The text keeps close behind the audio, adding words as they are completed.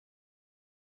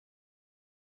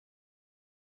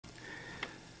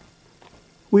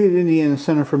We at Indiana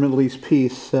Center for Middle East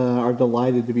Peace are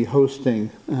delighted to be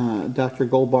hosting Dr.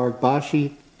 Golbarg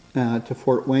Bashi to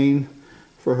Fort Wayne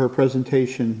for her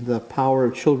presentation, The Power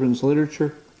of Children's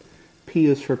Literature, P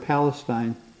is for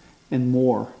Palestine, and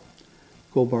more.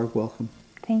 Golbarg, welcome.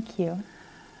 Thank you.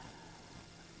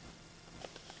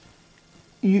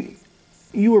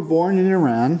 You were born in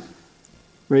Iran,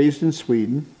 raised in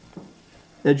Sweden,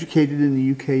 educated in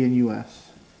the UK and US.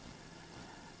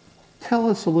 Tell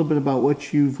us a little bit about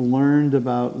what you've learned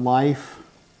about life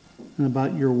and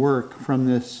about your work from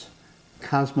this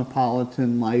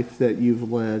cosmopolitan life that you've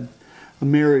led, a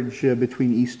marriage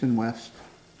between East and West.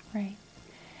 Right.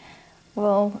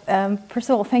 Well, first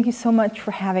of all, thank you so much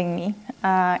for having me,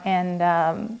 and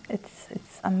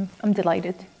I'm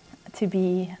delighted to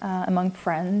be among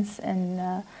friends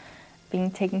and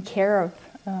being taken care of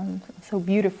so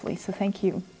beautifully. So thank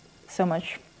you so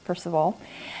much, first of all.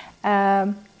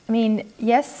 I mean,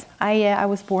 yes, I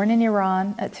was born in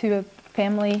Iran to a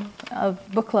family of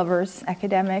book lovers,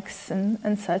 academics,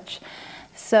 and such.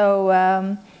 So,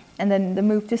 and then the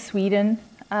move to Sweden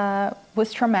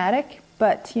was traumatic,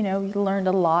 but you know, we learned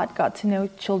a lot. Got to know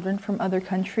children from other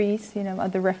countries, you know,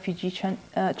 other refugee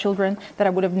children that I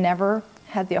would have never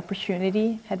had the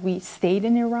opportunity had we stayed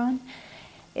in Iran.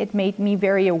 It made me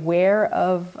very aware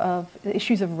of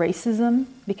issues of racism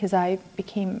because I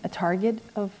became a target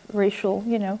of racial,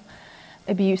 you know,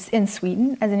 abuse in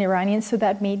Sweden as an Iranian. So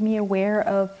that made me aware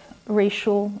of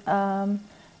racial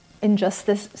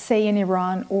injustice, say in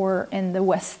Iran or in the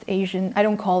West Asian. I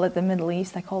don't call it the Middle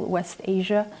East, I call it West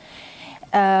Asia.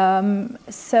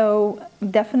 So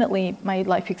definitely my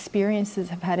life experiences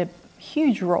have had a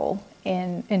huge role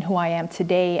in who I am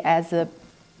today as a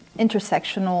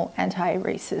intersectional,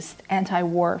 anti-racist,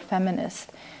 anti-war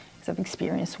feminist, because I've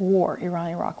experienced war,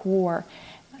 Iran-Iraq war,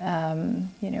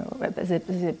 you know, as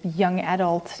a young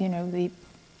adult, you know,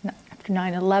 after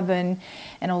 9/11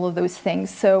 and all of those things.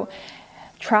 So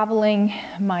traveling,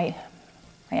 my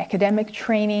academic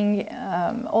training,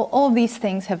 all of these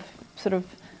things have sort of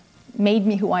made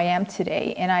me who I am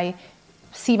today, and I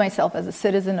see myself as a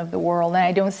citizen of the world, and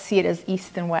I don't see it as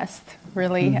East and West,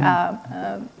 really.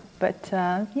 Mm-hmm. But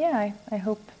yeah, I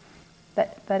hope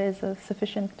that is a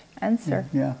sufficient answer.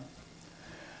 Yeah.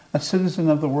 A citizen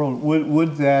of the world.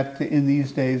 Would that in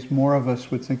these days more of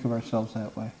us would think of ourselves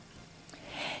that way?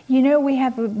 You know, we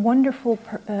have a wonderful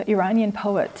Iranian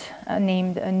poet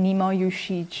named Nima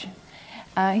Yushij.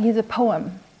 He has a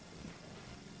poem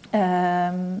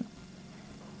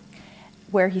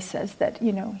where he says that,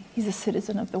 you know, he's a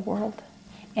citizen of the world.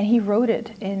 And he wrote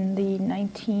it in the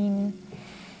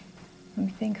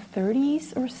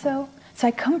 30s or so. So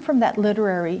I come from that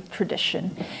literary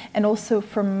tradition and also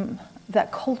from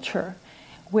that culture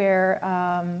where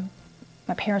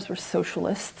my parents were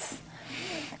socialists,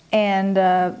 and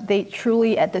they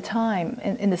truly at the time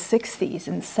in the 60s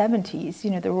and 70s,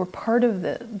 you know, they were part of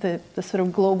the sort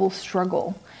of global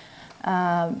struggle,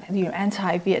 you know,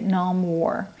 anti-Vietnam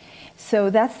War. So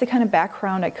that's the kind of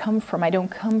background I come from. I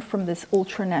don't come from this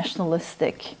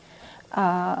ultra-nationalistic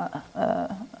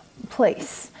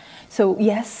place. So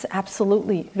yes,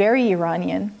 absolutely, very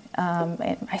Iranian.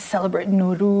 And I celebrate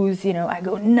Nowruz, you know, I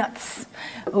go nuts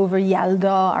over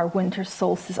Yalda, our winter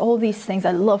solstice, all these things.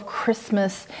 I love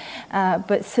Christmas,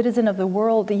 but citizen of the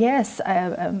world, yes,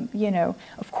 you know,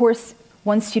 of course,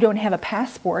 once you don't have a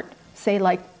passport, say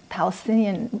like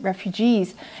Palestinian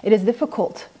refugees, it is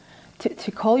difficult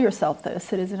to call yourself a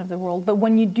citizen of the world. But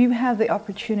when you do have the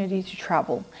opportunity to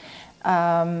travel,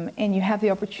 and you have the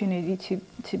opportunity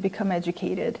to become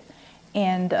educated,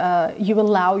 and you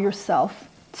allow yourself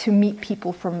to meet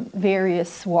people from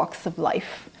various walks of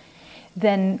life,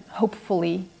 then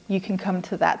hopefully you can come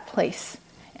to that place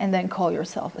and then call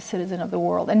yourself a citizen of the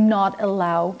world and not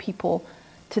allow people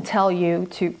to tell you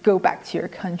to go back to your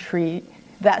country,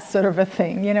 that sort of a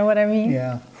thing. You know what I mean?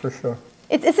 Yeah, for sure.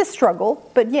 It's a struggle,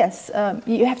 but yes,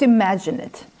 you have to imagine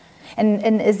it.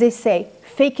 And as they say,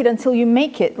 fake it until you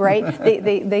make it, right?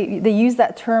 they use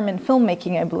that term in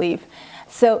filmmaking, I believe.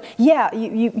 So yeah,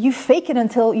 you fake it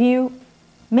until you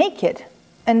make it.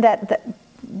 And that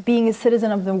being a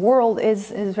citizen of the world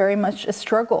is very much a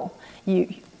struggle.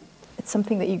 It's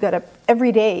something that you gotta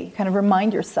every day kind of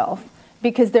remind yourself,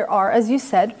 because there are, as you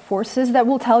said, forces that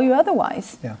will tell you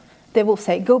otherwise. Yeah. They will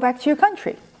say, go back to your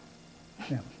country,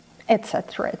 yeah,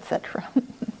 etc., etc.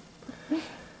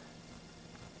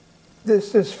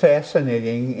 This is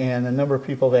fascinating, and a number of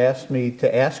people have asked me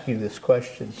to ask you this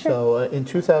question. Sure. So in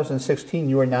 2016,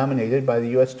 you were nominated by the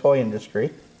U.S. toy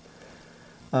industry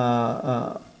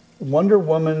Wonder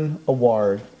Woman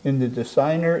Award in the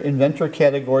Designer Inventor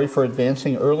category for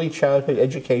advancing early childhood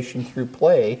education through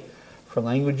play for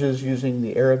languages using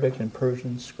the Arabic and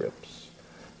Persian scripts,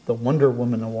 the Wonder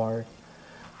Woman Award.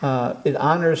 It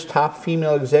honors top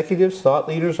female executives, thought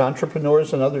leaders,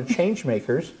 entrepreneurs, and other change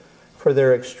makers for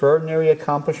their extraordinary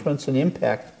accomplishments and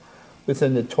impact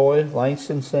within the toy,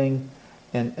 licensing,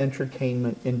 and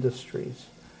entertainment industries.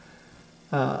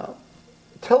 Tell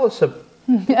us about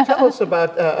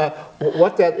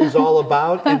what that is all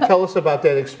about, and tell us about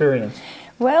that experience.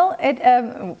 Well,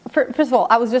 first of all,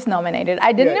 I was just nominated.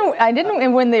 I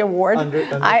didn't win the award.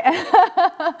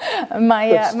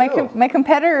 My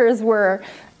competitors were,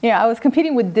 I was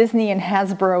competing with Disney and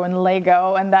Hasbro and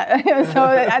Lego, and that,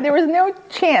 so there was no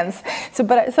chance. So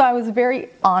I was very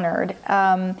honored.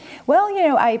 I'm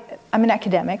an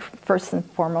academic first and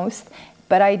foremost,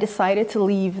 but I decided to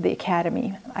leave the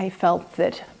academy. I felt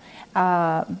that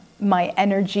my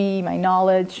energy, my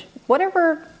knowledge,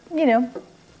 whatever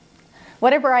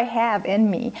I have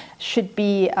in me should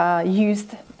be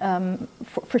used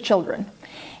for children.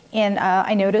 And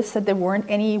I noticed that there weren't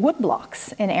any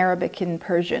woodblocks in Arabic and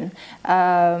Persian.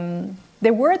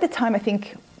 There were at the time, I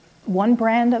think, one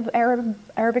brand of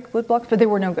Arabic woodblocks, but they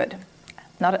were no good,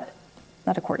 not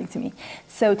according to me.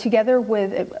 So together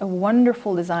with a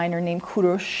wonderful designer named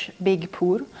Kurosh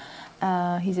Begpur,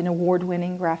 he's an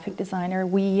award-winning graphic designer,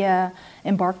 we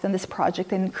embarked on this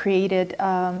project and created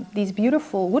these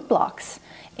beautiful woodblocks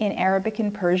in Arabic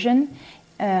and Persian,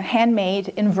 handmade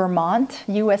in Vermont,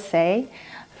 USA,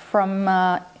 from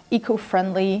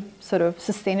eco-friendly, sort of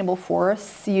sustainable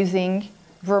forests using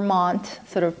Vermont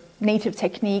sort of native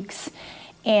techniques.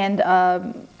 And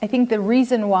I think the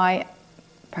reason why,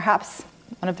 perhaps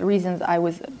one of the reasons I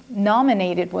was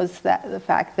nominated, was the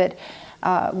fact that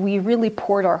we really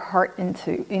poured our heart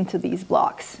into these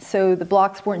blocks. So the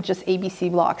blocks weren't just ABC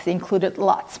blocks, they included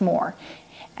lots more.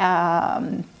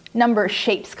 Numbers,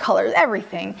 shapes, colors,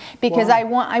 everything. Because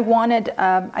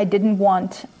wow. I didn't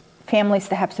want families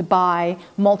to have to buy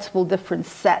multiple different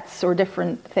sets or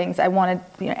different things. I wanted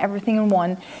everything in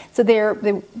one. So there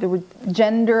were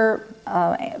gender,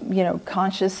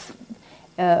 conscious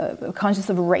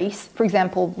of race. For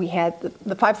example, we had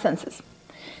the five senses.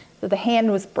 So the hand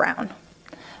was brown.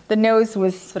 The nose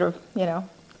was sort of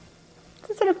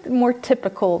more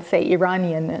typical, say,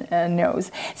 Iranian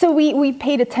nose. So we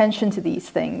paid attention to these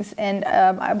things, and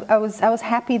I was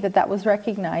happy that was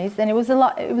recognized, and it was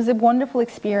a wonderful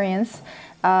experience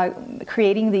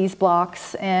creating these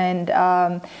blocks, and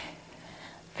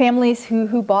families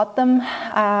who bought them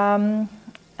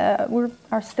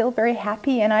are still very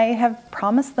happy, and I have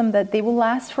promised them that they will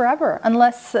last forever,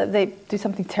 unless they do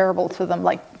something terrible to them,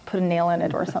 like put a nail in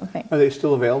it or something. Are they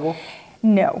still available?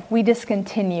 No, we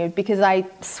discontinued because I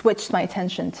switched my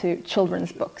attention to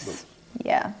children's books.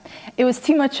 Yeah, it was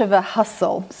too much of a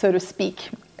hustle, so to speak,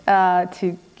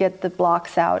 to get the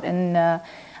blocks out, and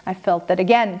I felt that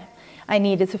again, I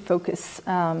needed to focus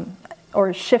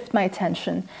or shift my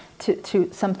attention to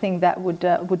something that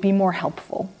would be more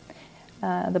helpful.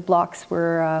 The blocks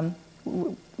was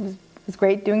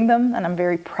great doing them, and I'm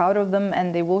very proud of them,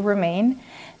 and they will remain.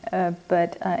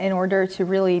 But in order to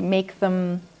really make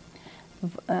it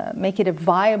a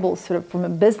viable, sort of from a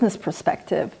business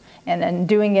perspective, and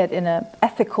doing it in an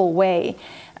ethical way,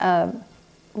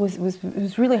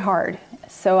 was really hard.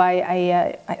 So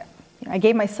I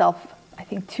gave myself, I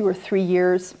think, 2 or 3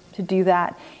 years to do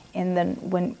that, and then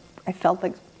when I felt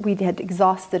like we had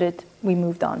exhausted it, we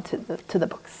moved on to the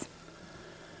books.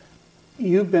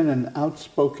 You've been an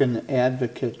outspoken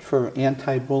advocate for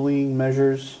anti-bullying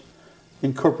measures,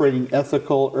 incorporating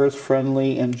ethical,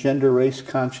 earth-friendly, and gender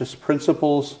race-conscious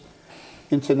principles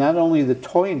into not only the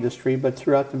toy industry, but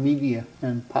throughout the media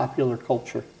and popular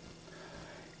culture.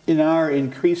 In our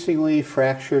increasingly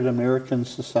fractured American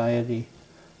society,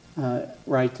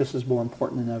 this is more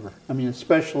important than ever.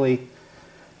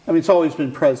 It's always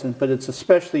been present, but it's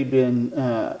especially been,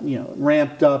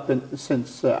 ramped up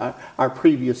since our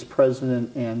previous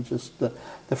president and just the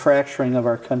fracturing of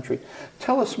our country.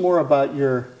 Tell us more about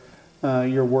your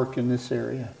work in this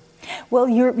area. Well,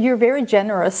 you're very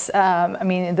generous.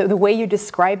 The way you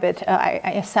describe it,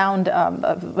 I sound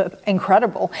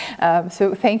incredible.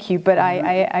 So thank you. But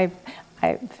I'm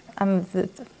a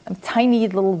tiny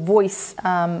little voice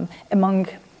among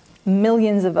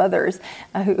millions of others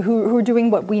who are doing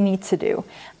what we need to do,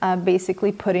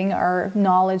 basically putting our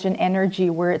knowledge and energy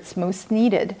where it's most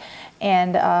needed.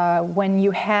 And when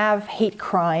you have hate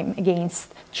crime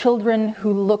against children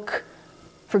who look,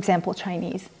 for example,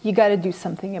 Chinese, you got to do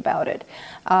something about it.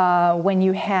 When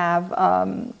you have,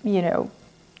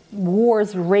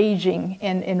 wars raging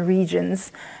in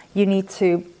regions, you need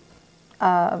to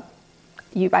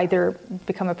you either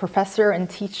become a professor and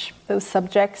teach those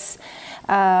subjects,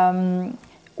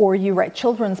 or you write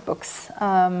children's books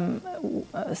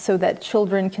so that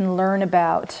children can learn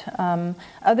about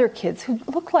other kids who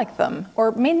look like them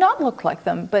or may not look like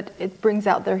them, but it brings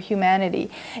out their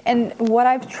humanity. And what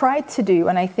I've tried to do,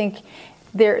 and I think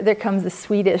there comes the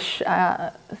Swedish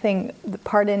thing, the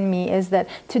part in me, is that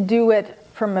to do it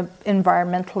from an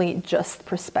environmentally just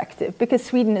perspective, because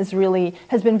Sweden has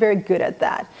been very good at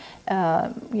that.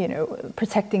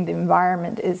 Protecting the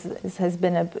environment has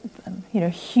been a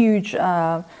huge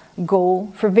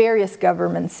goal for various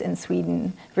governments in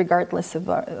Sweden, regardless of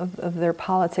their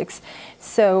politics.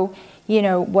 So,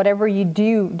 whatever you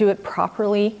do it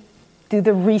properly, do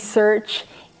the research.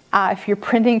 If you're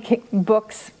printing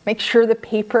books, make sure the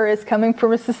paper is coming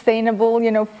from a sustainable,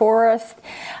 forest.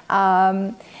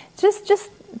 Just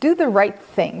do the right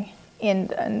thing,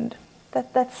 and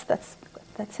that's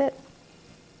it.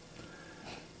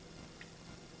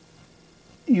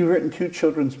 You've written 2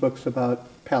 children's books about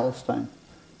Palestine.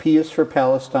 P is for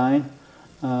Palestine,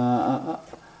 a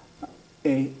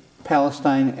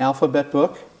Palestine Alphabet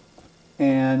Book,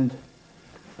 and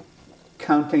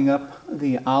Counting Up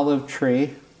the Olive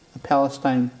Tree, a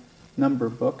Palestine Number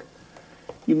Book.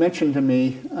 You mentioned to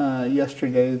me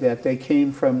yesterday that they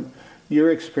came from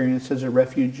your experience as a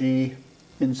refugee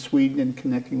in Sweden and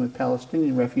connecting with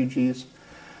Palestinian refugees.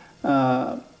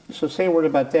 So say a word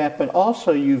about that, but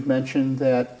also you've mentioned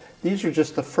that these are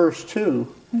just the first 2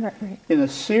 in a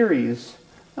series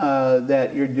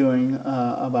that you're doing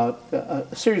about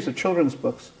a series of children's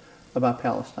books about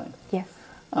Palestine. Yes.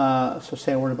 So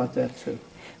say a word about that too.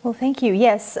 Well, thank you.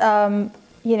 Yes,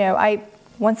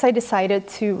 once I decided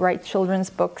to write children's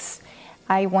books,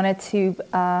 I wanted to.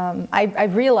 I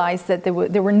realized that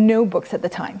there were no books at the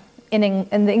time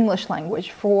in the English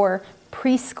language for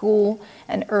preschool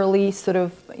and early sort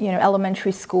of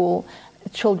elementary school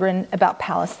children about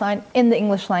Palestine in the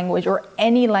English language or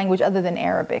any language other than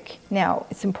Arabic. Now,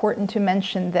 it's important to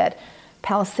mention that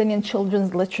Palestinian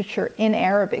children's literature in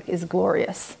Arabic is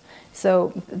glorious.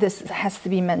 So this has to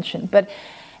be mentioned. But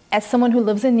as someone who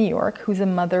lives in New York, who's a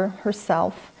mother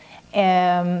herself,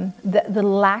 the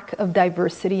lack of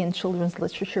diversity in children's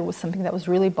literature was something that was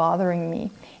really bothering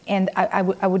me. And I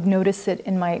would notice it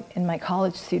in my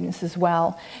college students as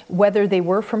well, whether they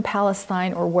were from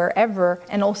Palestine or wherever,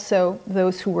 and also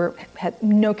those who had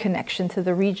no connection to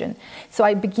the region. So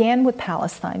I began with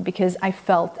Palestine because I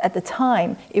felt at the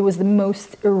time it was the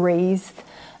most erased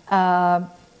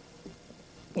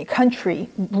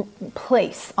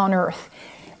place on earth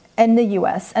in the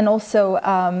U.S. and also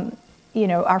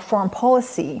our foreign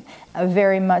policy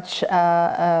very much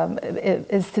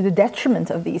is to the detriment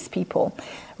of these people,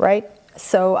 right?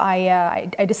 So I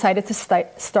decided to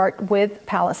start with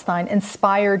Palestine,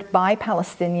 inspired by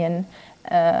Palestinian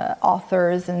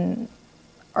authors and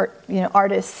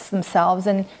artists themselves,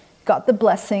 and got the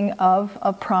blessing of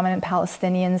prominent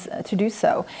Palestinians to do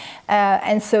so.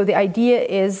 And so the idea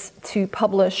is to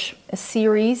publish a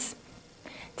series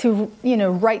to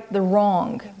right the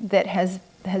wrong that has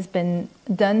been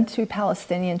done to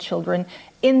Palestinian children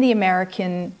in the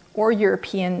American or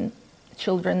European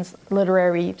children's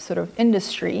literary sort of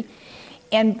industry.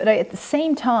 But at the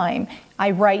same time,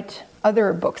 I write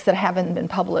other books that haven't been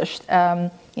published.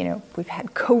 We've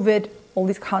had COVID,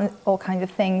 all kinds of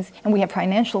things, and we have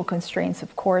financial constraints,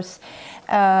 of course.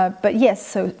 But yes,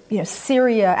 so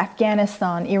Syria,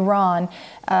 Afghanistan, Iran.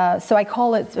 So I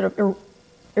call it sort of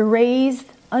erased,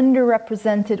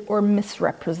 underrepresented, or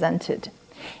misrepresented.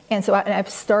 And so I've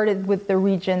started with the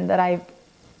region that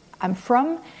I'm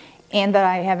from, and that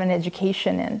I have an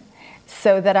education in,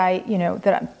 so that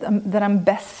that I'm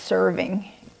best serving.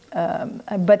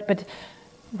 But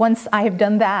once I have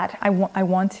done that, I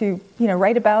want to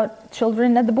write about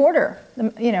children at the border,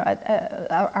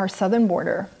 at our southern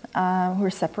border, who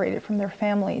are separated from their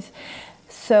families.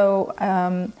 So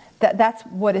that's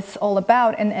what it's all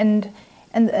about.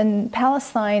 And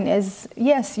Palestine is,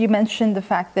 yes, you mentioned the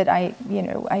fact that I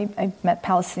met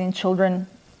Palestinian children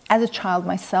as a child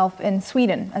myself in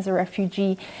Sweden as a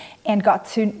refugee, and got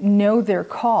to know their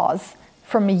cause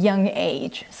from a young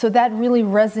age. So that really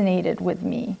resonated with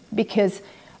me, because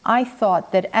I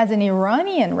thought that as an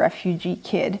Iranian refugee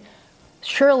kid,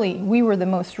 surely we were the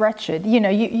most wretched. In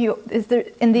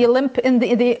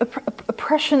the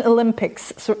oppression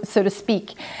Olympics, so to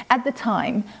speak, at the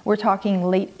time, we're talking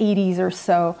late 80s or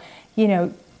so,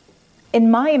 in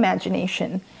my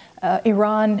imagination,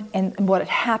 Iran and what had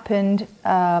happened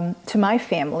to my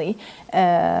family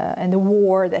and the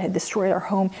war that had destroyed our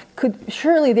home,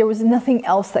 surely there was nothing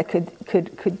else that could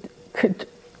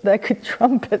that could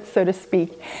trumpet, so to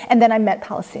speak. And then I met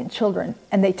Palestinian children,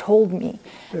 and they told me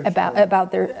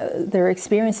about their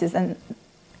experiences, and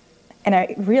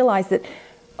I realized that,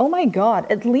 oh my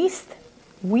God, at least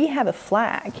we have a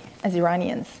flag as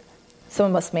Iranians. Some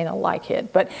of us may not like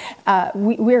it, but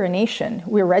we're a nation.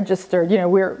 We're registered.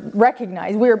 We're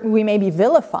recognized. We may be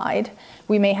vilified.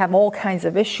 We may have all kinds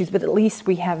of issues, but at least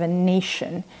we have a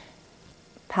nation.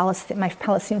 My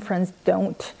Palestinian friends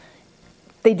don't.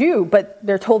 They do, but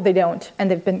they're told they don't,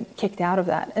 and they've been kicked out of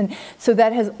that. And so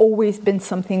that has always been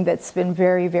something that's been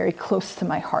very, very close to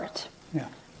my heart. Yeah.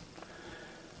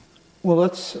 Well,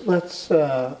 let's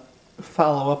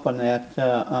follow up on that.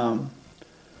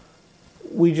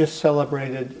 We just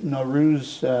celebrated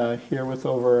Nowruz here with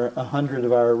over 100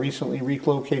 of our recently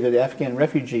relocated Afghan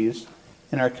refugees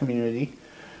in our community.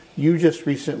 You just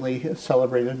recently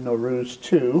celebrated Nowruz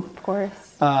too. Of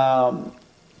course. And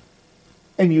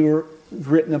you've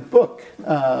written a book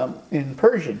in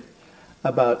Persian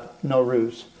about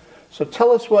Nowruz. So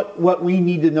tell us what we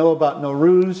need to know about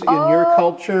Nowruz in your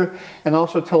culture, and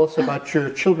also tell us about your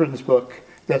children's book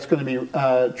that's going to be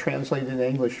translated into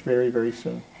English very, very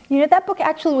soon. That book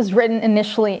actually was written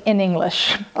initially in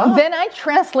English. Then I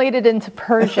translated into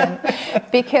Persian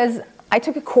because I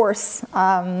took a course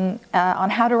on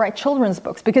how to write children's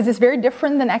books, because it's very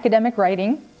different than academic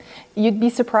writing. You'd be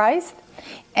surprised.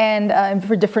 And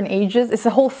for different ages, it's a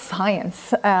whole science.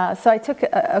 So I took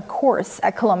a course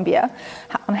at Columbia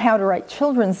on how to write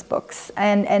children's books,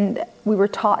 and we were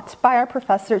taught by our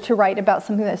professor to write about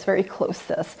something that's very close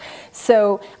to us.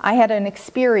 So I had an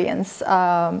experience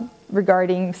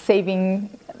regarding saving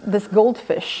this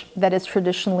goldfish that is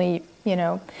traditionally,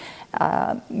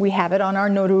 we have it on our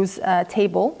Nowruz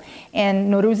table, and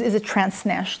Nowruz is a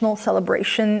transnational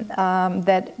celebration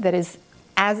that is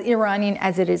as Iranian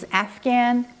as it is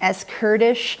Afghan, as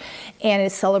Kurdish, and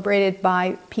is celebrated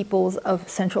by peoples of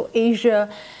Central Asia.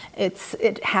 It's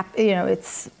a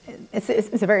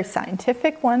very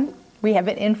scientific one. We have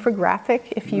an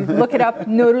infographic. If you look it up,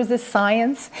 Nowruz is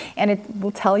science, and it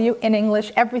will tell you in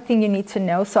English everything you need to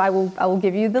know. So I will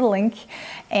give you the link,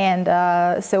 and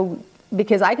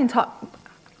because I can talk.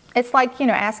 It's like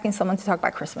asking someone to talk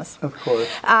about Christmas. Of course.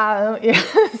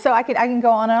 So I can go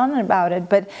on and on about it,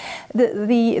 but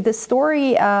the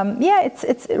story,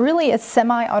 it's really a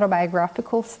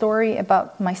semi-autobiographical story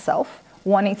about myself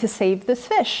wanting to save this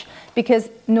fish, because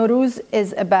Nowruz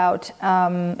is about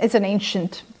it's an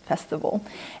ancient festival,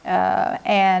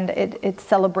 and it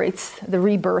celebrates the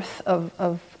rebirth of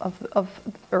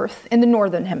Earth in the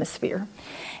northern hemisphere,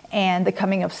 and the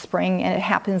coming of spring, and it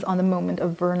happens on the moment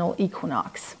of vernal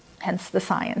equinox. Hence the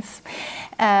science.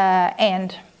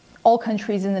 And all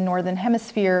countries in the Northern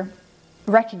Hemisphere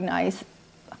recognize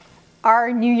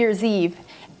our New Year's Eve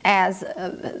as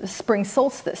spring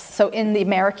solstice. So in the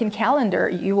American calendar,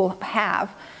 you will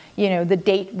have, the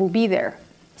date will be there,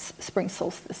 spring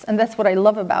solstice. And that's what I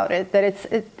love about it, that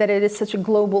it is such a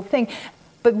global thing.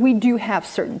 But we do have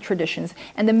certain traditions.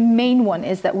 And the main one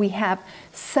is that we have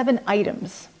 7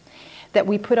 items that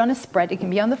we put on a spread. It can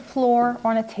be on the floor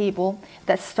or on a table,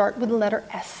 that start with the letter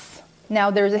S.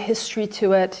 Now there's a history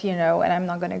to it, and I'm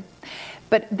not going to,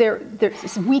 but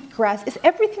there's wheatgrass. It's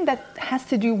everything that has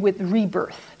to do with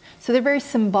rebirth. So they're very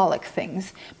symbolic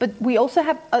things. But we also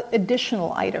have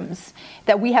additional items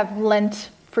that we have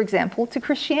lent, for example, to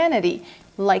Christianity,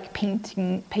 like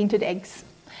painted eggs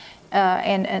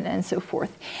and so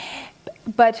forth.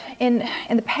 But in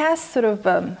the past sort of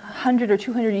 100 or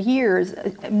 200 years,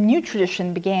 a new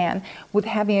tradition began with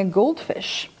having a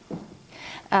goldfish,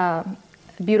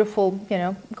 beautiful,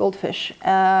 goldfish.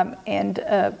 And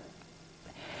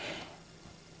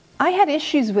I had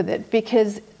issues with it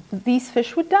because these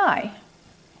fish would die.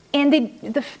 And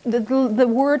the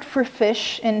word for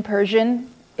fish in Persian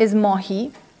is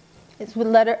mahi. It's with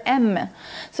letter M.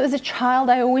 So as a child,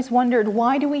 I always wondered,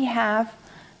 why do we have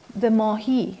the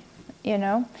mahi?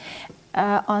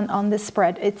 On this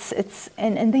spread,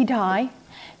 and they die.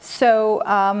 So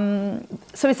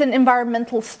it's an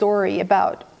environmental story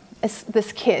about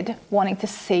this kid wanting to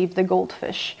save the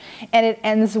goldfish, and it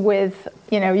ends with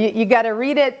you got to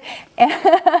read it,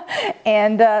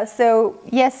 and so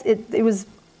yes, it was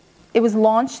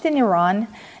launched in Iran.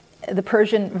 The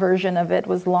Persian version of it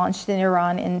was launched in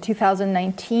Iran in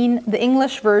 2019. The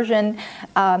English version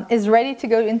is ready to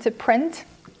go into print.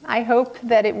 I hope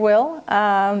that it will,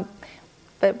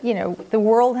 but the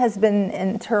world has been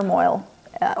in turmoil.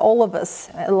 All of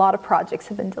us, a lot of projects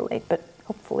have been delayed, but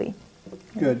hopefully,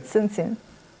 good. Soon.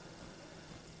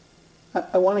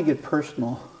 I want to get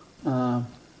personal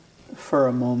for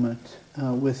a moment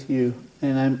with you,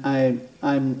 and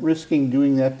I'm risking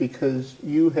doing that because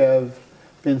you have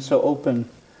been so open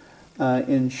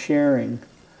in sharing.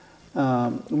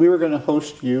 We were going to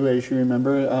host you, as you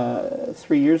remember,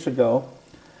 3 years ago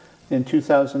in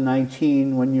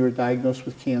 2019 when you were diagnosed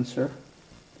with cancer.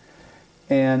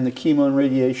 And the chemo and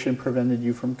radiation prevented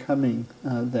you from coming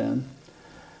then.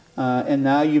 And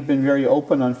now you've been very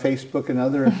open on Facebook and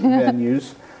other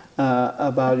venues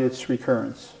about its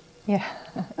recurrence. Yeah.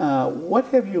 What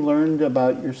have you learned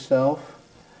about yourself,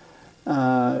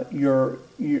 your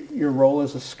role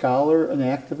as a scholar, an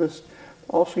activist,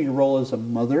 also your role as a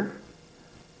mother,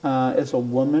 as a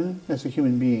woman, as a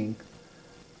human being,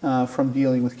 from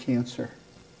dealing with cancer?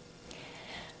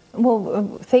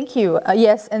 Well, thank you.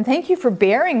 Yes, and thank you for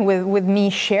bearing with me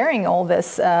sharing all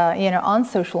this, on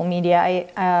social media.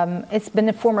 It's been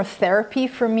a form of therapy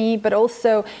for me, but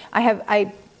also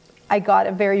I got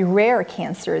a very rare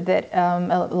cancer that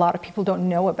a lot of people don't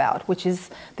know about, which is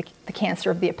the cancer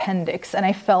of the appendix, and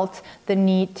I felt the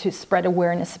need to spread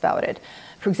awareness about it.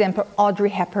 For example, Audrey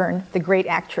Hepburn, the great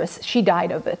actress, she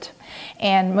died of it,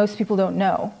 and most people don't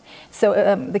know.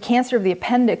 So the cancer of the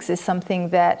appendix is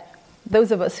something that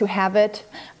those of us who have it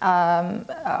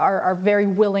are very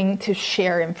willing to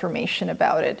share information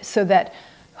about it so that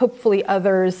hopefully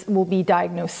others will be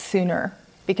diagnosed sooner,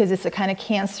 because it's a kind of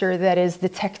cancer that is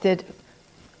detected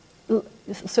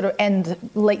sort of end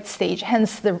late stage,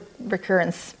 hence the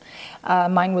recurrence.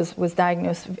 Mine was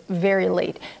diagnosed very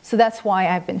late. So that's why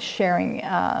I've been sharing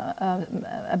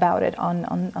about it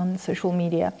on social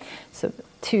media. So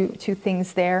two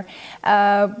things there.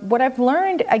 What I've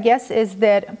learned, I guess, is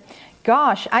that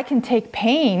gosh, I can take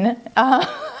pain,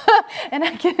 and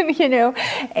I can,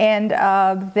 and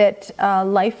that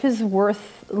life is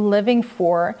worth living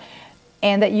for,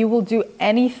 and that you will do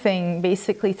anything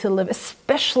basically to live,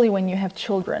 especially when you have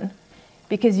children,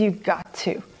 because you've got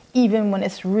to, even when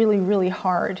it's really, really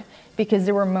hard, because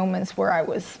there were moments where I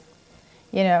was,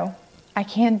 I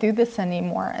can't do this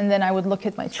anymore. And then I would look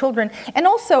at my children, and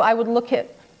also I would look at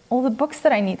all the books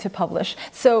that I need to publish.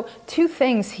 So two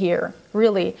things here,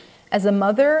 really. As a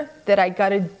mother, that I got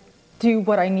to do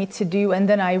what I need to do, and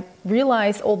then I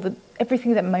realized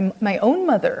everything that my own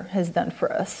mother has done for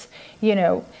us.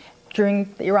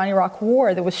 During the Iran-Iraq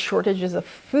war, there was shortages of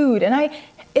food, and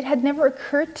it had never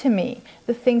occurred to me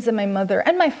the things that my mother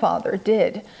and my father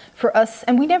did for us,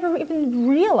 and we never even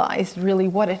realized really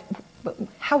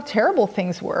how terrible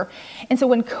things were. And so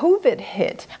when COVID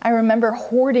hit, I remember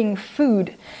hoarding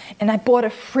food, and I bought a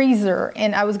freezer,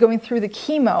 and I was going through the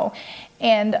chemo.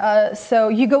 And so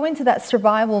you go into that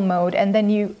survival mode, and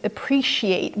then you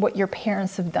appreciate what your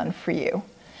parents have done for you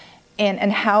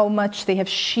and how much they have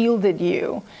shielded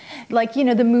you. Like,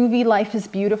 the movie Life is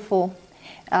Beautiful,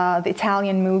 the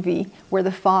Italian movie, where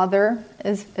the father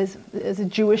is a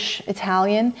Jewish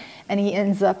Italian, and he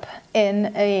ends up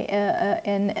in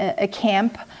a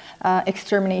camp,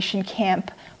 extermination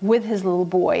camp, with his little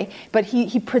boy, but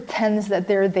he pretends that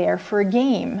they're there for a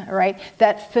game, right?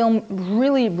 That film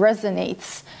really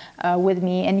resonates with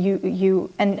me,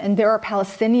 and there are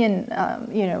Palestinian,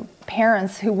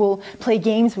 parents who will play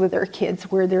games with their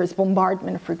kids where there's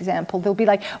bombardment, for example. They'll be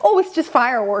like, "Oh, it's just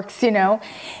fireworks,"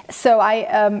 So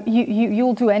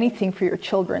you'll do anything for your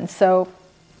children. So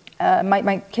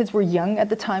my kids were young at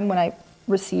the time when I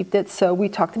received it, so we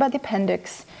talked about the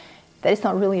appendix. That it's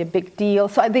not really a big deal,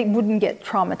 so they wouldn't get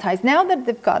traumatized. Now that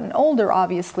they've gotten older,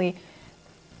 obviously,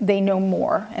 they know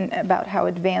more and about how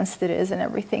advanced it is and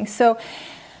everything. So,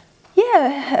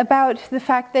 yeah, about the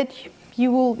fact that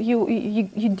you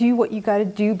do what you got to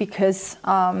do because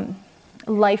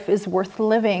life is worth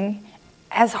living,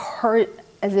 as hard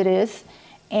as it is,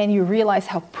 and you realize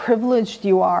how privileged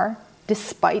you are,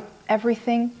 despite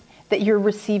everything, that you're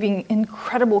receiving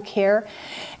incredible care.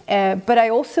 But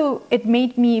it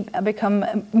made me become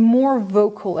more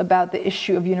vocal about the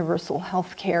issue of universal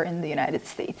health care in the United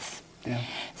States. Yeah.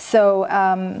 So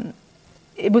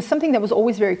it was something that was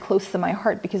always very close to my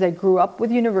heart, because I grew up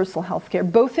with universal health care,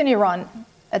 both in Iran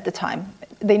at the time.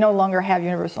 They no longer have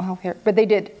universal health care, but they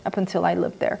did up until I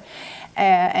lived there.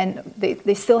 And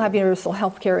they still have universal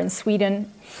health care in Sweden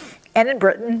and in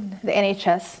Britain, the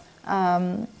NHS.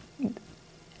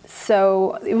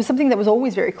 So it was something that was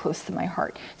always very close to my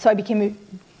heart. So I became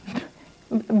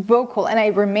vocal, and I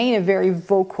remain a very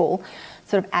vocal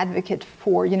sort of advocate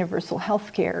for universal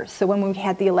health care. So when we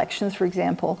had the elections, for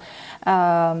example,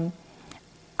 I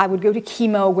would go to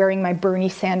chemo wearing my Bernie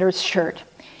Sanders shirt,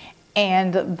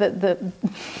 and the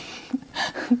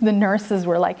nurses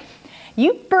were like,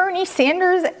 "You Bernie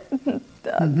Sanders,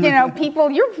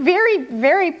 people, you're very,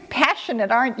 very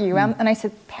passionate, aren't you?" And I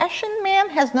said, "Passion, ma'am,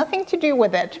 has nothing to do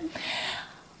with it.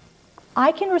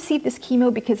 I can receive this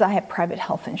chemo because I have private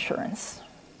health insurance,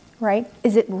 right?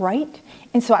 Is it right?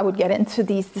 And so I would get into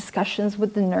these discussions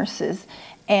with the nurses.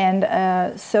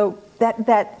 And so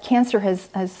that cancer has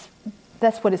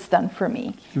that's what it's done for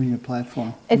me. Giving you a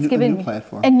platform. It's given me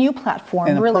a new platform.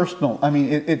 And really. a personal, I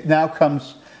mean, it now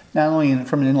comes not only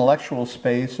from an intellectual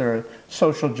space or a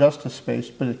social justice space,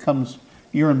 but it comes,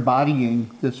 you're embodying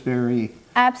this very...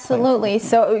 Absolutely.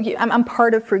 So I'm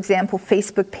part of, for example,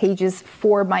 Facebook pages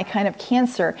for my kind of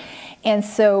cancer. And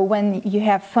so when you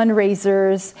have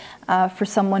fundraisers for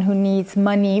someone who needs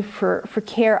money for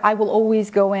care, I will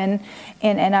always go in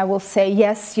and I will say,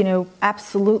 yes, you know,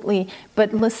 absolutely.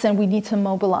 But listen, we need to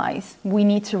mobilize. We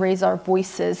need to raise our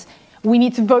voices. We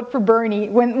need to vote for Bernie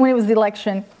when it was the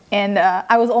election. And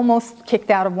I was almost kicked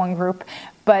out of one group.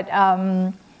 But...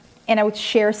 and I would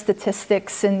share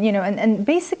statistics and, you know, and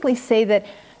basically say that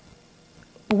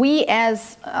we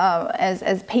as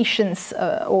patients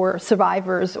or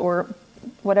survivors or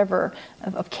whatever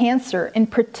of cancer in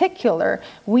particular,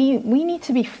 we need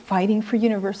to be fighting for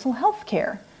universal health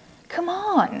care. Come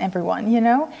on, everyone, you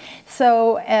know?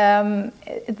 So,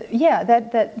 yeah,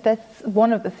 that's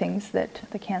one of the things that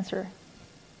the cancer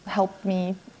helped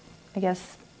me, I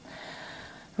guess,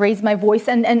 raise my voice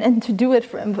and to do it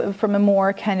from a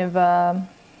more kind of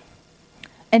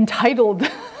entitled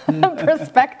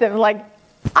perspective, like,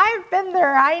 I've been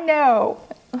there, I know,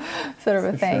 sort of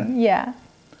a thing. Sure. Yeah.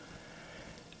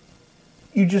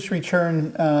 You just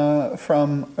returned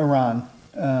from Iran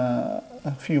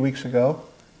a few weeks ago.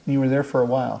 You were there for a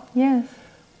while. Yes.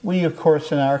 We, of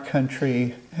course, in our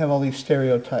country have all these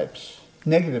stereotypes,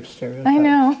 negative stereotypes I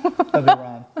know. of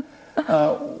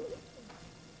Iran.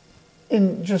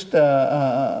 In just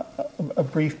a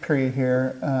brief period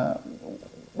here,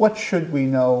 what should we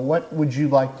know? What would you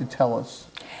like to tell us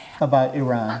about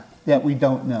Iran that we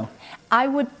don't know? I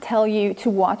would tell you to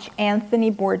watch Anthony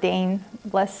Bourdain,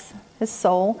 bless his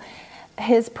soul,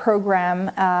 his program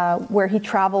where he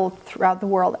traveled throughout the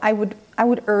world. I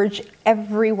would urge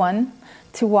everyone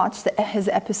to watch his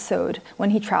episode when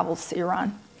he travels to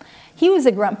Iran. He was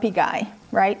a grumpy guy,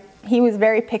 right? He was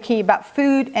very picky about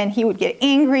food and he would get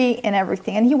angry and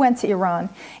everything. And he went to Iran.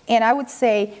 And I would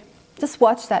say, just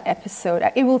watch that episode.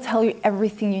 It will tell you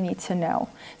everything you need to know.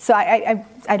 So I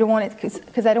don't want it,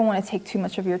 because I don't want to take too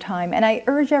much of your time. And I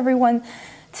urge everyone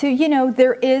to, you know,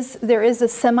 there is a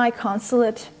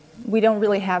semi-consulate. We don't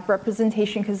really have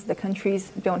representation because the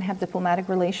countries don't have diplomatic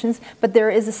relations. But there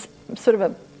is a sort of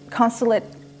a consulate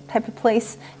type of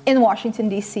place in Washington,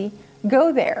 D.C.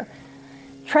 Go there.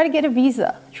 Try to get a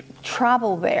visa,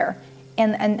 travel there,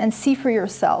 and see for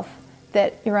yourself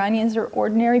that Iranians are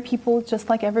ordinary people just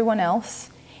like everyone else,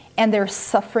 and they're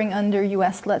suffering under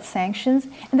U.S.-led sanctions,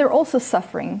 and they're also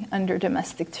suffering under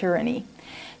domestic tyranny.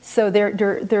 So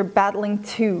they're battling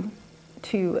two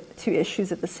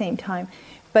issues at the same time.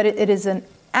 But it is an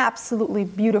absolutely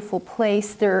beautiful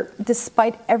place.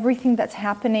 Despite everything that's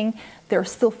happening, there are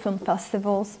still film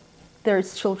festivals.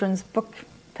 There's children's book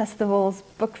festivals,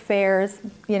 book fairs,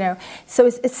 you know. So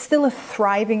it's still a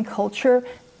thriving culture.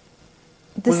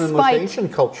 Despite one of the most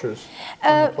ancient cultures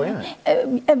on the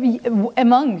planet.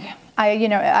 Among,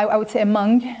 I would say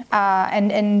among,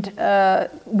 and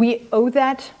we owe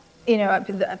that. You know,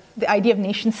 the idea of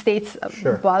nation states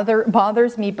sure.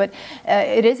 bothers me, but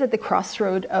it is at the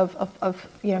crossroad of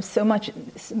you know, so much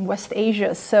in West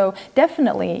Asia. So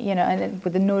definitely, you know, and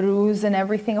with the Nowruz and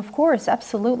everything, of course,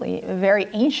 absolutely, a very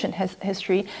ancient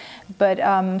history. But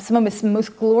some of its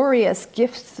most glorious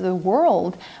gifts to the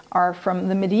world are from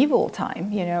the medieval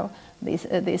time. You know,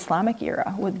 the Islamic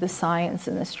era with the science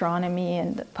and astronomy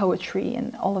and the poetry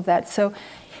and all of that. So,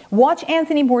 watch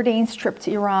Anthony Bourdain's trip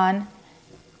to Iran.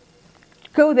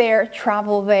 Go there,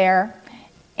 travel there,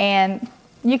 and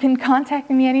you can contact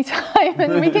me anytime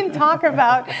and we can talk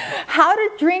about how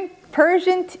to drink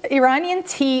Persian Iranian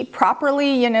tea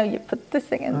properly. You know, you put this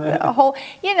thing in a whole,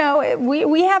 you know,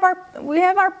 we have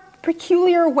our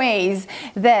peculiar ways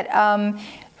that,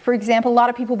 for example, a lot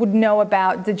of people would know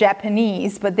about the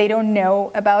Japanese, but they don't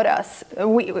know about us.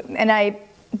 And I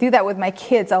do that with my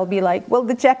kids. I'll be like, well,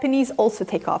 the Japanese also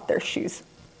take off their shoes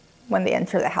when they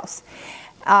enter the house.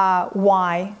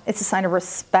 Why? It's a sign of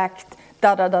respect,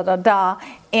 da da da da da.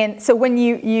 And so when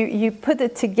you put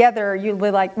it together, you'll be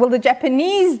like, well, the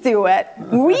Japanese do it,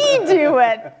 we do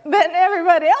it, then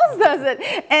everybody else does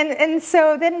it. And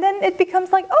so then it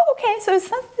becomes like, oh, okay, so it's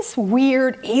not this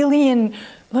weird alien,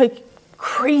 like,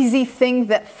 crazy thing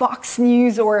that Fox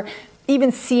News or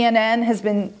even CNN has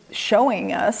been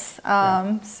showing us.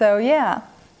 So, yeah.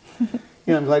 You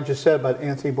know, I'm glad you said about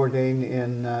Anthony Bourdain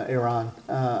in Iran.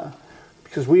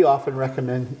 Because we often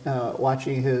recommend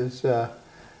watching his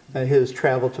his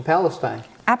travel to Palestine.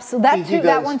 Absolutely,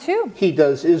 that one too. He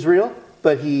does Israel,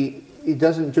 but he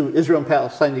doesn't do Israel and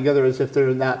Palestine together as if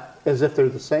they're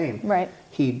the same. Right.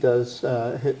 He does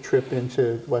a trip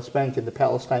into West Bank and to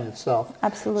Palestine itself.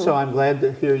 Absolutely. So I'm glad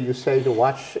to hear you say to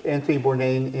watch Anthony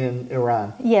Bourdain in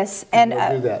Iran. Yes, and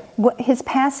we'll do that. His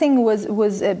passing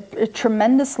was a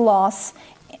tremendous loss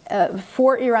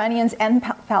for Iranians and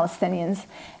Palestinians,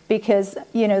 because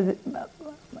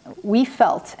we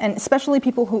felt, and especially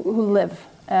people who live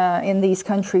in these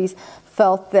countries,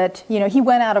 felt that he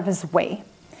went out of his way.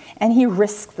 And he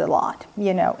risked a lot.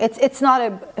 It's not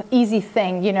an easy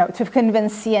thing, to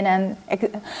convince CNN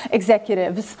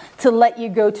executives to let you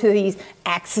go to these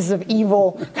axes of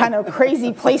evil, kind of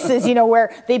crazy places,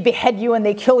 where they behead you and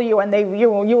they kill you and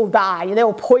you'll die.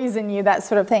 They'll poison you, that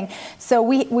sort of thing. So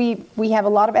we have a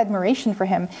lot of admiration for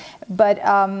him, but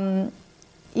and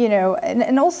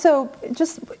also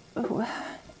just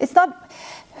it's not.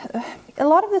 A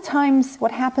lot of the times,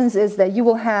 what happens is that you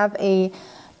will have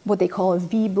what they call a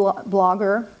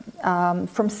blogger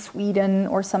from Sweden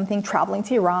or something traveling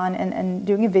to Iran and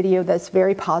doing a video that's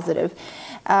very positive.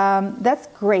 That's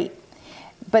great.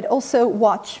 But also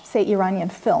watch, say, Iranian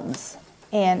films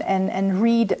and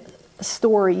read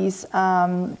stories.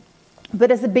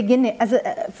 But as a beginning,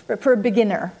 for a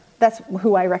beginner, that's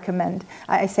who I recommend.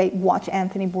 I say watch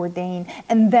Anthony Bourdain,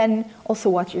 and then also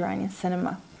watch Iranian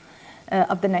cinema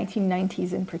of the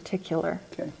 1990s in particular.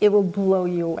 Okay. It will blow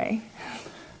you away.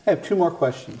 I have two more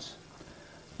questions.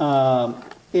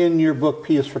 In your book,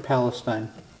 P is for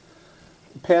Palestine,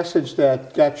 the passage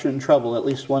that got you in trouble, at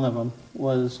least one of them,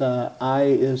 was I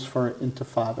is for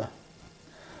Intifada.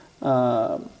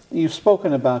 You've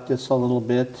spoken about this a little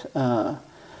bit,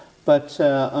 but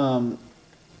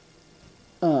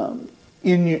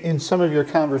in some of your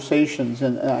conversations,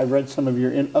 and I read some of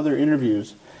your other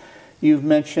interviews, you've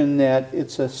mentioned that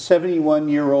it's a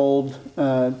 71-year-old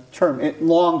term,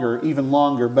 even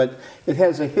longer, but it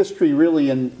has a history really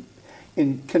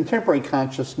in contemporary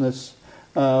consciousness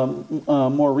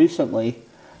more recently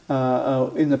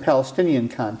in the Palestinian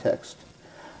context.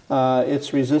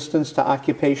 It's resistance to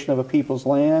occupation of a people's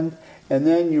land, and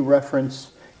then you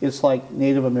reference it's like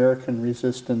Native American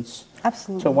resistance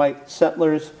Absolutely. To white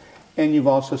settlers, and you've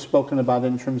also spoken about it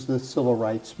in terms of the civil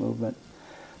rights movement.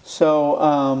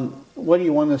 So what do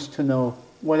you want us to know?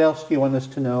 What else do you want us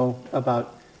to know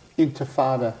about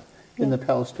Intifada in the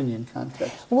Palestinian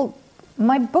context? Well,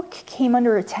 my book came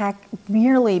under attack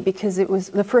merely because it was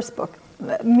the first book,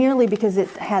 merely because it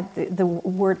had the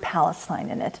word Palestine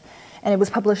in it. And it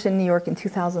was published in New York in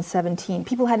 2017.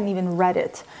 People hadn't even read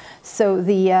it. So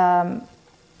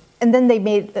and then they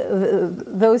made,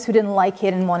 those who didn't like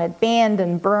it and wanted banned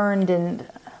and burned and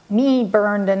me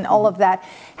burned and all of that,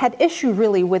 had issue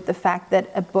really with the fact that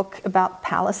a book about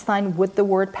Palestine with the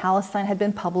word Palestine had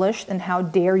been published, and how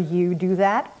dare you do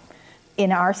that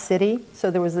in our city.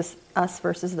 So there was this us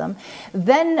versus them.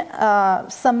 Then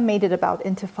some made it about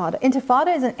Intifada.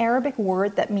 Intifada is an Arabic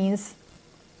word that means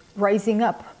rising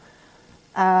up,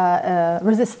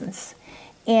 resistance.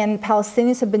 And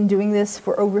Palestinians have been doing this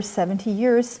for over 70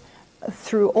 years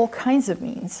through all kinds of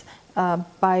means,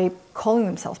 by calling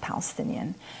themselves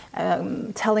Palestinian,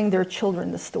 telling their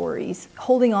children the stories,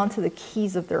 holding on to the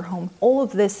keys of their home. All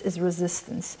of this is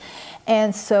resistance.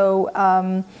 And so,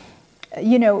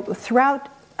 throughout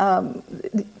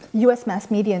U.S.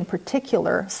 mass media in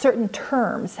particular, certain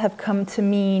terms have come to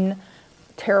mean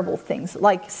terrible things,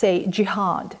 like, say,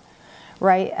 jihad,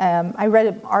 right? I read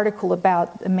an article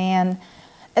about the man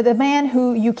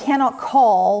who you cannot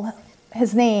call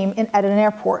his name at an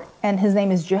airport, and his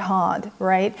name is Jihad,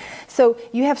 right? So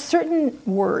you have certain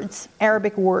words,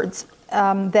 Arabic words,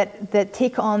 that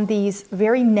take on these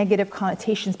very negative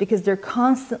connotations because they're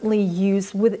constantly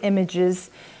used with images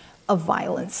of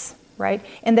violence, right?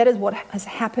 And that is what has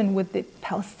happened with the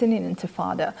Palestinian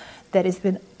Intifada, that has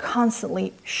been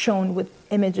constantly shown with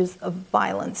images of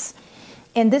violence.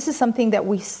 And this is something that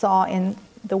we saw in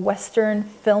the Western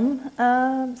film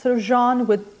sort of genre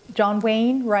with John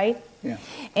Wayne, right? Yeah.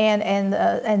 And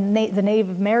the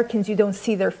Native Americans, you don't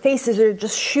see their faces; they're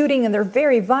just shooting, and they're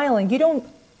very violent.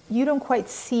 You don't quite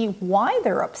see why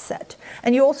they're upset,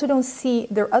 and you also don't see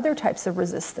their other types of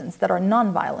resistance that are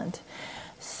nonviolent.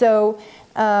 So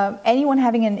anyone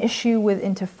having an issue with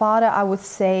Intifada, I would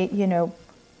say,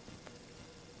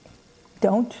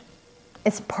 don't.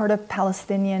 It's part of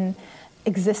Palestinian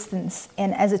existence.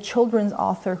 And as a children's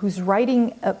author who's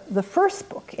writing the first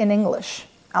book in English,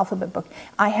 Alphabet Book,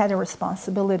 I had a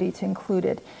responsibility to include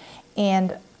it.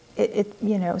 it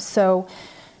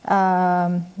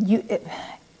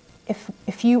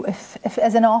if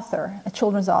as an author, a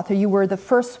children's author, you were the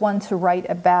first one to write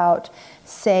about,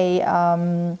 say,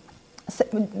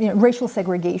 racial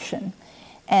segregation,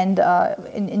 and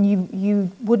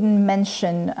you wouldn't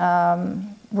mention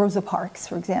Rosa Parks,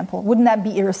 for example, wouldn't that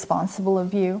be irresponsible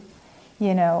of you?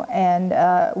 And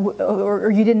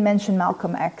or you didn't mention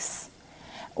Malcolm X,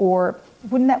 or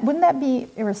wouldn't that be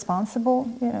irresponsible?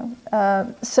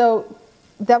 So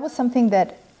that was something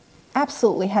that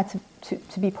absolutely had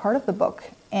to be part of the book,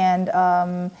 and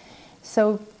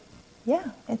so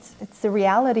yeah, it's the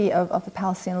reality of the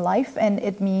Palestinian life, and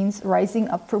it means rising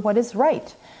up for what is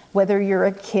right, whether you're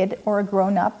a kid or a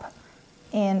grown-up,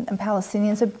 and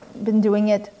Palestinians have been doing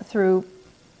it through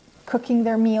cooking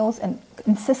their meals and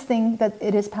insisting that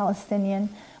it is Palestinian,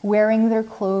 wearing their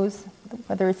clothes,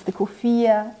 whether it's the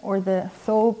kufiya or the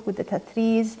thobe with the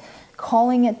tatriz,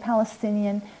 calling it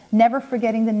Palestinian, never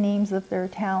forgetting the names of their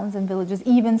towns and villages,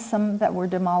 even some that were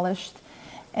demolished.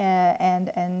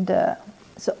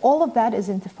 So all of that is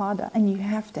intifada, and you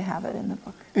have to have it in the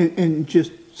book. And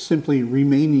just simply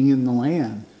remaining in the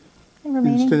land.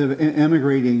 Instead of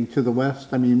emigrating to the West.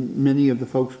 I mean, many of the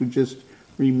folks who just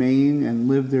remain and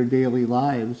live their daily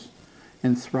lives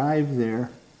and thrive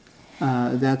there,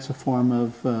 that's a form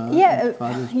of yeah.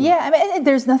 I mean,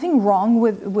 there's nothing wrong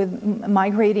with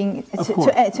migrating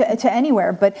to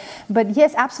anywhere, but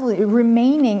yes, absolutely,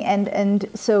 remaining, and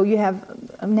so you have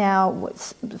now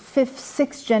fifth,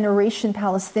 sixth generation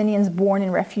Palestinians born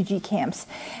in refugee camps,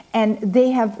 and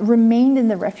they have remained in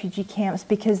the refugee camps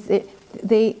because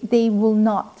they will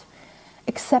not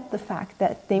accept the fact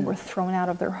that they were thrown out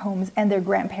of their homes, and their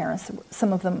grandparents,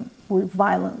 some of them were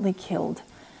violently killed,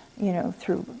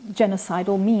 through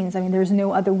genocidal means. I mean, there's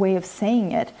no other way of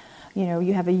saying it.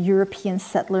 You have a European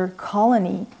settler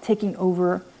colony taking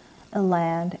over a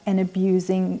land and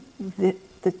abusing the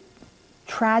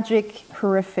tragic,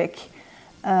 horrific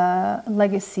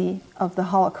legacy of the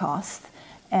Holocaust.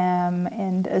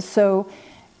 So,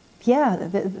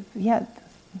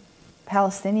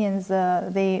 Palestinians,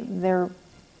 their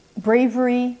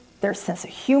bravery, their sense of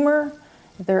humor,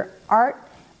 their art,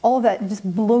 all of that just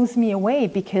blows me away,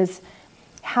 because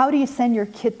how do you send your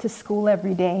kid to school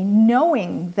every day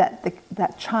knowing that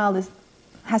that child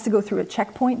has to go through a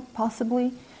checkpoint,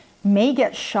 possibly, may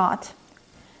get shot,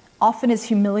 often is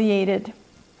humiliated,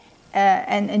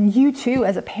 and you too,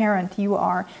 as a parent, you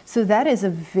are. So that is a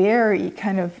very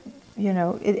kind of,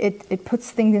 it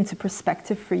puts things into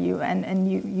perspective for you,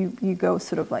 and you go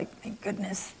sort of like, thank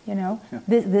goodness,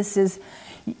 this is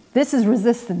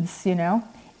resistance,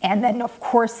 And then, of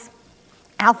course,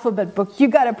 alphabet book, you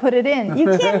got to put it in.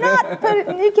 You cannot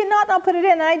not put it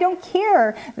in. And I don't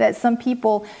care that some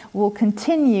people will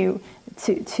continue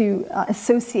to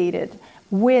associate it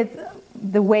with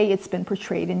the way it's been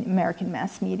portrayed in American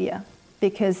mass media,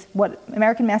 because what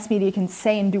American mass media can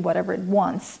say and do whatever it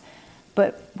wants,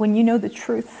 but when you know the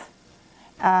truth,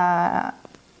 you got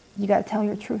to tell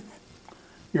your truth.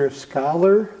 You're a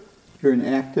scholar, you're an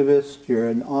activist, you're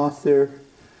an author,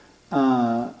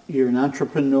 you're an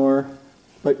entrepreneur,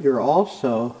 but you're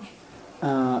also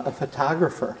a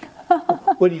photographer.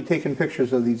 What are you taking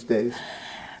pictures of these days?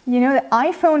 The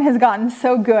iPhone has gotten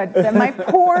so good that my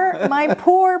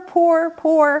poor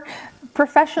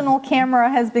professional camera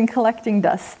has been collecting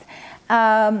dust.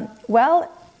 Well,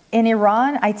 in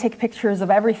Iran, I take pictures of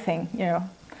everything,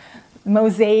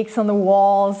 mosaics on the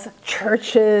walls,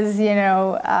 churches,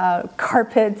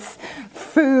 carpets,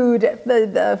 food,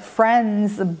 the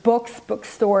friends, the books,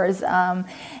 bookstores,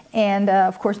 and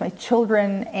of course my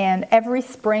children. And every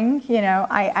spring,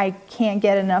 I can't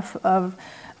get enough of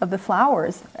the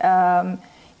flowers.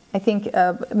 I think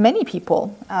many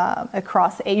people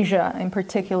across Asia in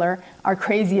particular are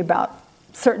crazy about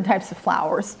certain types of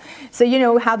flowers. So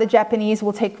how the Japanese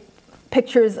will take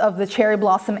pictures of the cherry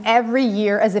blossom every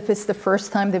year as if it's the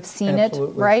first time they've seen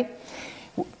Absolutely. it, right?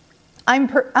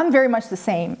 I'm very much the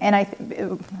same, and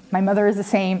my mother is the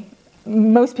same.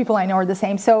 Most people I know are the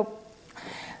same. So,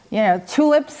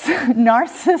 tulips,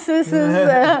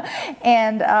 narcissuses,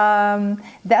 and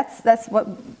that's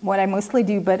what I mostly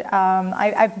do. But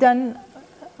I've done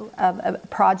a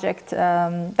project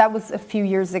that was a few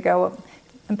years ago,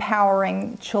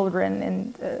 empowering children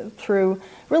and through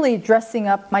really dressing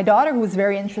up. My daughter, who was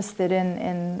very interested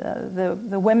in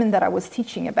the women that I was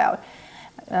teaching about,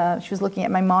 she was looking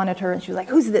at my monitor and she was like,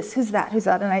 "Who's this? Who's that? Who's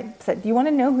that?" And I said, "Do you want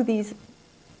to know who these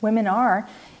women are?"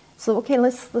 So okay,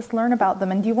 let's learn about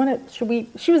them. And do you want to?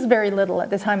 She was very little at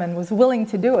the time and was willing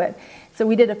to do it. So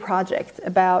we did a project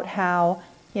about how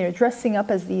dressing up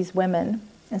as these women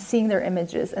and seeing their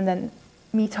images, and then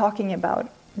me talking about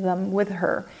them with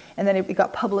her, and then it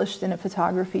got published in a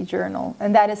photography journal.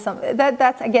 And that is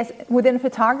that's I guess within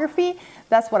photography,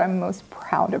 that's what I'm most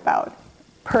proud about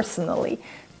personally.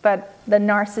 But the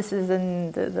narcissus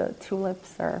and the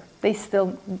tulips they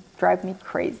still drive me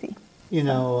crazy. You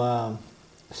know,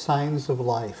 signs of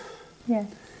life. Yes.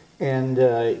 And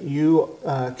you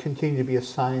continue to be a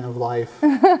sign of life,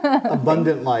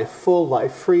 abundant life, full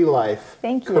life, free life,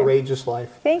 Thank you. Courageous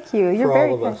life. Thank you. You're for very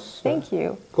all of kind. us. Thank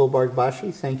you. Golbarg Bashi,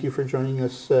 thank you for joining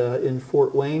us in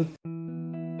Fort Wayne.